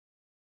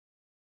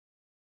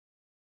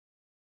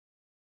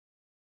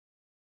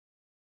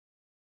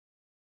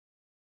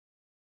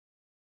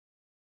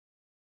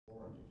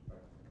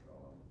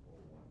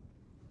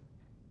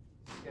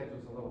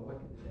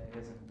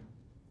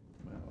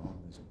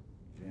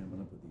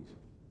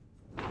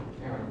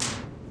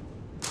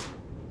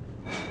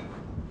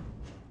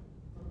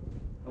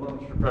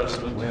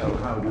President. Well,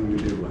 how do you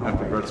do?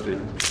 Happy birthday.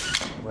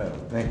 Well,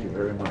 thank you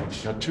very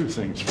much. Got two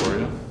things for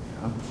you.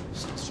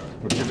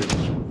 We'll give you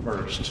this one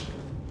first.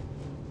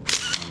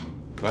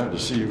 I'm glad to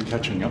see you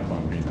catching up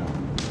on me now.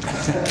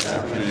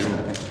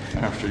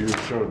 After you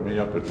showed me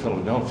up at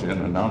Philadelphia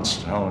and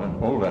announced how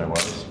old I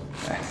was.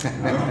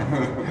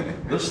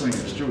 This thing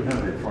is too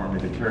heavy for me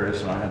to carry,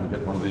 so I had to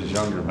get one of these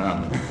younger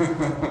men.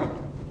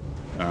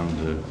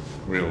 And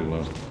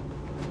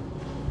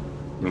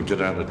we'll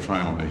get at it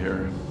finally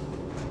here.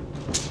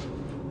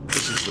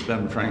 This is the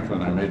Ben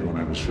Franklin I made when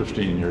I was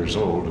 15 years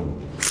old.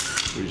 And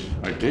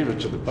I gave it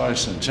to the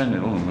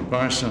Bicentennial, and the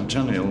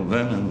Bicentennial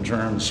then in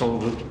turn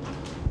sold it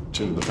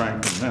to the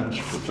Franklin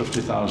Mint for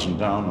 $50,000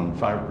 down and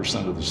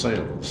 5% of the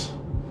sales.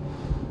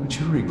 Don't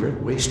you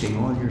regret wasting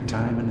all your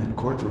time in that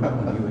courtroom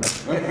when you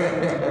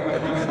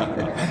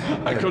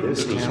I couldn't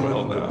do as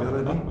well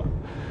now.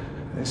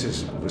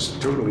 This was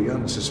totally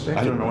unsuspected.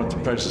 I don't know what the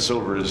price of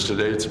silver is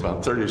today. It's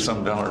about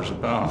 $30-some a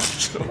pound.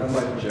 So. How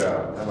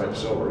much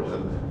silver is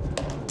it?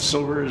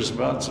 Silver is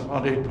about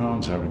 8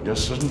 pounds, I would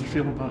guess. Doesn't it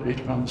feel about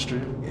 8 pounds to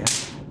you? Yeah,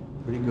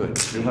 pretty good.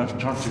 You'll have to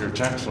talk to your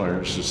tax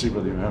lawyers to see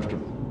whether you have to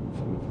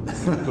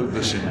put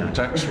this in your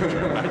tax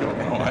return. I don't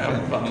know. I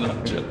haven't found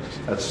out yet.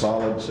 That's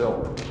solid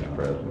silver, Mr.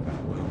 President.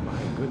 Well,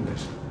 my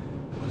goodness.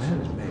 Well, that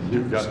is magnificent.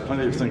 You've got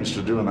plenty of things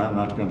to do, and I'm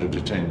not going to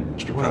detain you,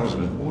 Mr.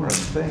 President. Warren,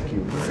 thank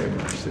you very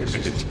much. This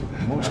is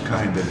most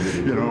kind of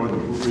you. You know,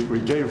 we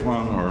gave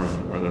one,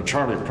 or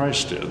Charlie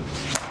Price did.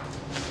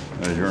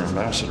 Your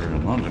ambassador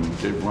in London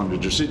gave one.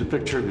 Did you see the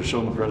picture? Have you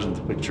shown the President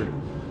the picture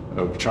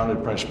of Charlie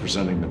Price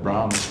presenting the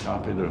Browns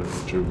copy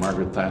to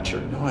Margaret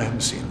Thatcher? No, I haven't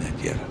seen that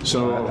yet.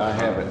 So I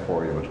have it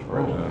for you, Mr.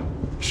 President.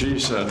 She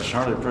said,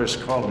 Charlie Price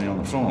called me on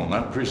the phone.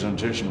 That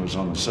presentation was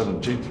on the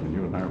 17th when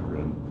you and I were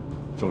in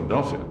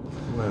Philadelphia.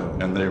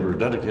 Well, And they were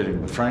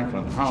dedicating the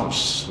Franklin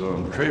House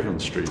on Craven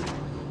Street.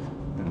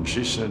 And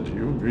she said, do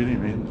you really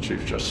mean the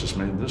Chief Justice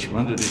made this?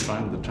 When did he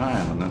find the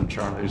time? And then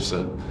Charlie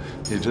said,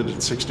 he did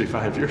it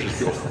 65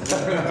 years ago.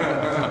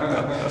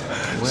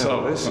 well,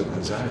 So, listen,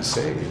 as I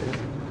say,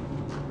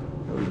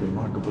 it was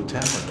remarkable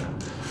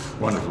talent.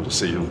 Wonderful to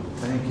see you.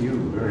 Thank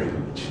you very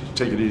much.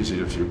 Take it easy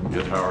if you can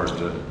get Howard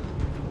to...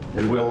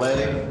 And we'll let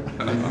him.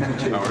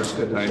 Howard,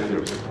 thank you.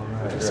 All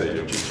right. Good to see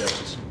you. Chief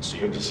Justice.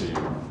 Good to see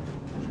you.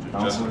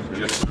 Counselor?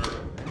 Yes, sir.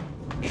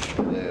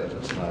 Yeah,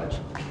 that's nice.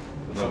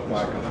 Look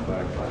back on the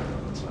back.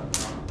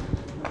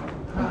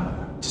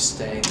 Just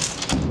stay.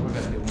 We're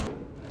gonna do one.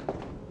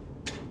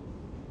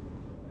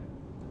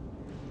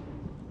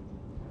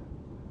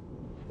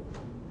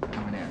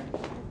 Coming in.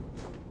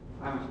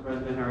 Hi, Mr.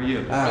 President. How are you?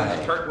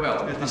 Hi. Curt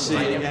Weldon. Good to see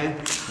you again.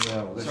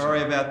 Well, listen,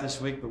 Sorry about this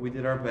week, but we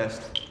did our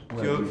best. A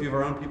Well, few of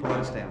our own people let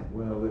us down.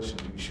 Well, listen,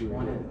 you sure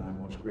did, and I'm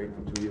most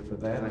grateful to you for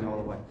that. Thank you all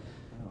the way.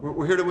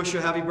 We're here to wish you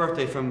a happy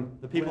birthday from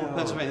the people of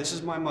Pennsylvania. This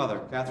is my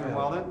mother, Catherine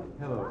Weldon.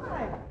 Hello.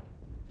 Hi.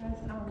 I'm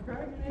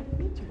very glad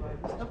to meet you.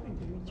 I was hoping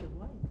to meet your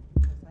wife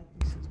because I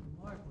think she's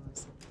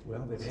marvelous.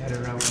 Well, they've had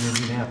her out in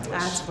Indianapolis.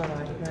 That's what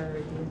I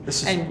heard.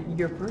 This is- And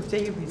your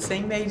birthday, you'll be the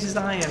same age as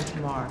I am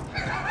tomorrow.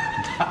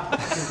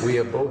 We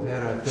have both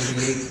had our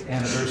 38th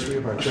anniversary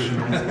of our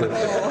 39th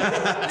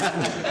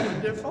birthday.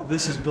 Wonderful.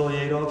 This is Billy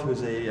Adolph,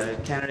 who's a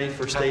candidate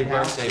for State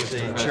House. He's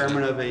a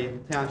chairman of a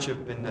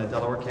township in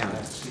Delaware County.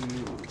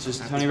 This is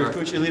Tony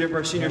Ricucci, leader of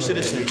our senior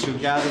citizens, who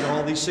gathered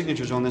all these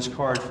signatures on this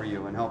card for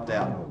you and helped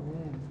out.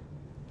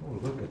 Oh,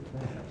 look at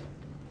that.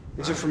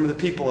 These are from the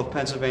people of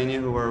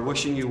Pennsylvania who are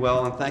wishing you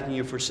well and thanking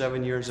you for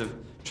 7 years of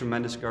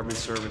tremendous government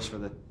service for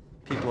the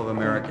people of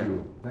America.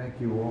 Thank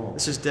you all.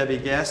 This is Debbie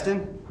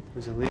Gaston,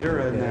 who's a leader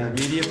in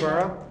Media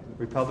Borough,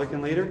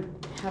 Republican leader,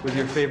 with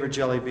your favorite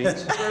jelly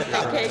beans.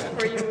 Birthday cake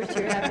for you. Wish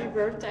you a happy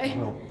birthday.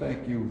 Well,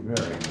 thank you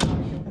very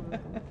much.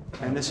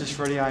 And this is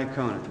Freddie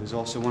Iacona, who's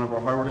also one of our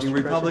hardworking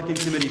Republican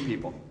committee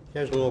people.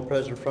 Here's a little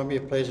present from you.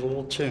 It plays a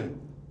little tune.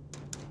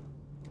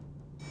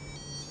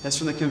 That's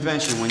from the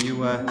convention when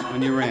you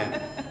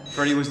ran.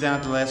 Freddie was down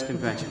at the last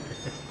convention.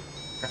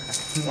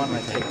 Why don't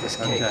I take this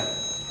cake? Okay.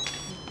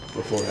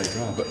 Before I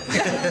drop it.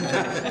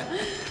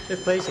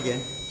 It plays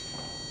again.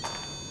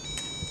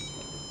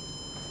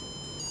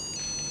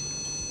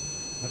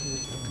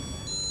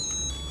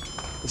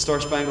 The Star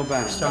Spangled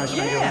Banner.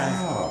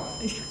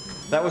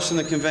 That was from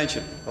the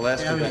convention, the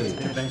last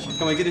convention.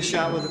 Can we get a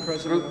shot with the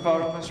president? Group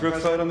photo,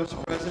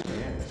 Mr. President?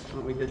 Why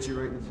don't we get you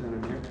right in the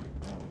center here?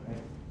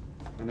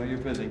 I know you're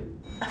busy.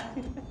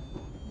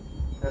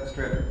 That's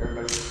terrific,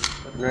 everybody.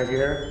 Right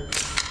here.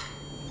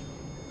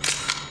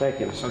 Thank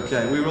you.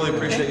 Okay, we really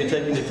appreciate you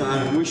taking the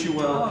time and wish you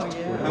well. Oh,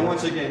 yeah. And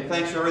once again,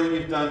 thanks for everything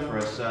you've done for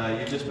us.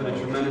 You've just been a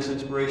tremendous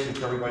inspiration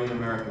for everybody in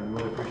America. We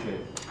really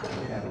appreciate it.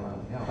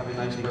 Have a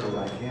nice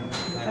birthday.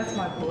 That's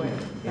my boy.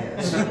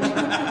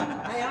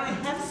 I only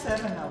have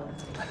 7 of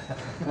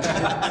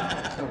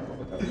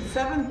them.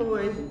 7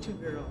 boys and 2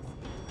 girls.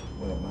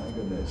 Well, my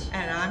goodness.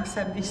 And I'm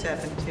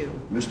 77 too.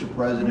 Mr.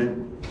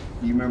 President,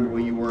 do you remember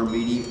when you were in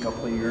media a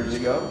couple of years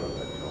ago?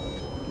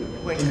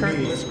 When Curt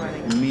was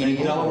running. In media?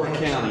 In Delaware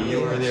County,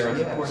 you were there at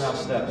the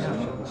courthouse steps.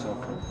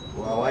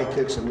 Well, I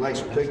took some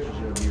nice pictures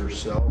of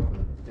yourself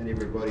and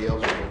everybody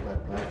else was on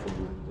that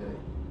platform that day.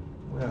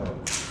 Well,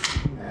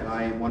 And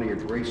I am one of your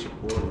great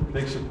supporters.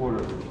 Big supporter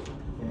of it.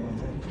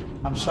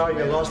 I'm sorry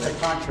you lost the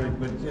contract,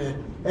 but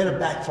it'll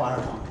backfire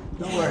on you.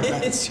 Don't worry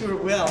about It it. sure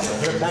will.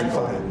 It'll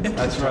backfire.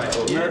 That's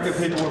right. American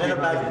people will be It'll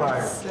proud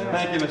backfire. of you.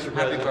 Thank you, Mr.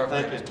 President.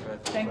 Thank you.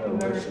 Thank you,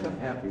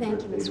 America.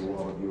 Thank you,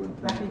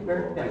 Mr. Happy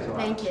birthday.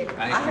 Thank you.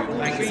 I have a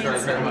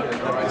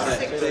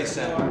grandson. Stay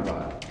safe.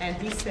 And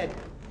he said,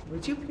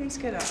 would you please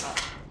get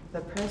the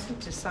president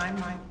to sign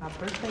my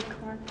birthday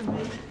card for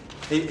me?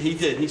 He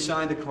did. He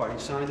signed the card. He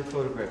signed the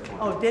photograph for me.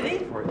 Oh, did he?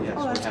 For it, yes,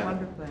 Oh, we that's have it.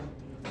 wonderful.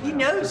 He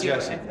knows you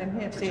Jesse. and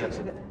him. For See,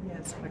 Jesse.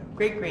 yes, my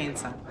great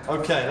grandson.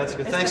 Okay, that's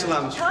good. Thanks a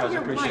lot, Mr. Tell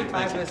your President. Appreciate it. wife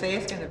I Thank you.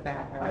 was asking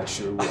about her. I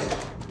sure will.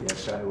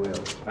 Yes, I will.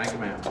 Thank you,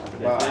 ma'am.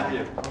 Thank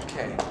you.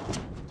 Okay.